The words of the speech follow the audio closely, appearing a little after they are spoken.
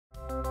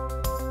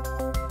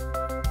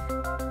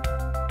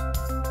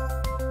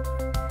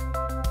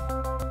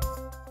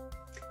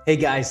Hey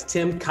guys,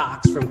 Tim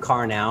Cox from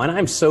CarNow, and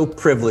I'm so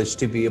privileged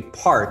to be a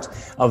part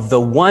of the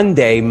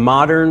one-day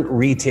Modern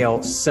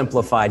Retail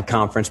Simplified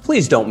conference.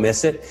 Please don't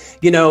miss it.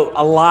 You know,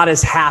 a lot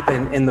has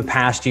happened in the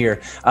past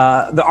year.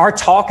 Our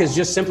talk is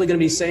just simply going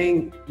to be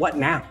saying, what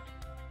now?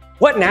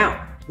 What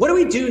now? What do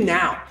we do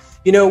now?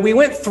 You know, we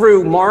went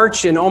through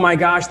March and oh my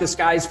gosh, the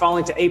sky's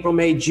falling to April,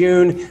 May,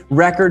 June,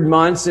 record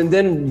months, and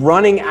then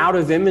running out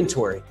of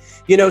inventory.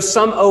 You know,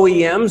 some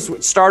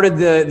OEMs started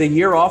the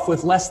year off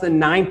with less than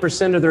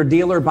 9% of their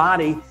dealer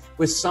body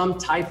with some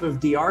type of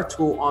DR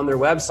tool on their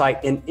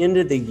website and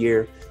ended the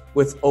year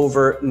with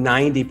over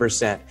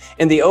 90%.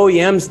 And the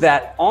OEMs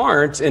that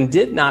aren't and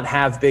did not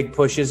have big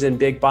pushes and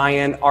big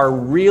buy-in are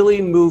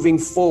really moving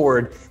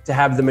forward to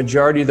have the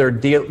majority of their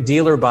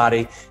dealer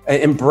body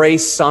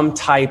embrace some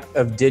type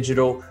of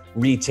digital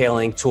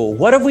retailing tool.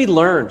 What have we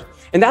learned?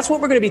 And that's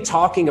what we're going to be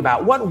talking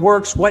about. What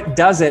works, what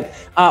doesn't,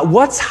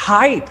 what's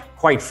hype,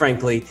 quite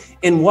frankly,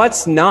 and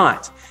what's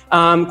not.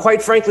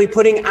 Quite frankly,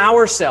 putting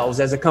ourselves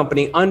as a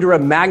company under a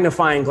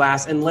magnifying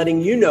glass and letting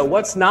you know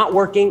what's not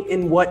working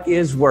and what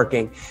is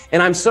working.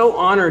 And I'm so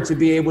honored to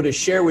be able to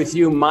share with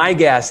you my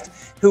guest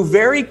who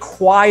very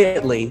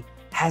quietly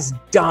has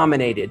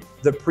dominated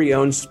the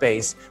pre-owned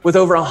space with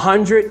over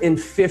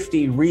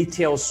 150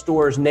 retail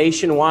stores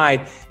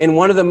nationwide and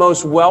one of the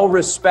most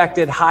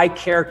well-respected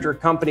high-character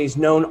companies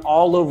known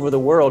all over the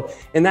world,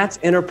 and that's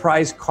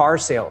Enterprise Car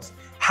Sales.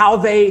 How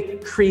they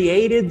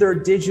created their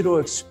digital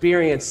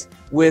experience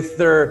with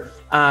their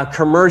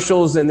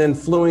commercials and then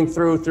flowing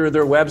through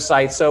their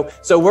website.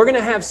 So we're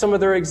gonna have some of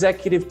their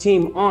executive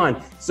team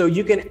on so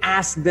you can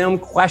ask them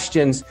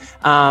questions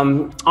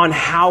on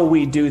how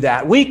we do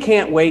that. We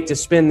can't wait to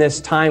spend this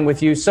time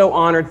with you. So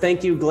honored.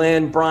 Thank you,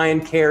 Glenn, Brian,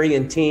 Carrie,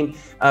 and team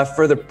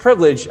for the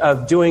privilege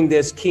of doing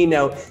this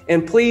keynote.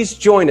 And please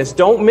join us.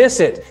 Don't miss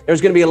it.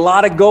 There's gonna be a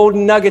lot of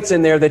golden nuggets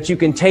in there that you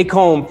can take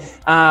home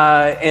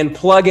and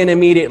plug in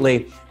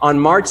immediately on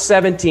March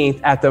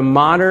 17th at the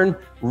Modern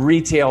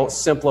Retail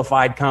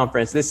Simplified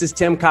Conference. This is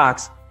Tim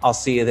Cox. I'll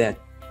see you then.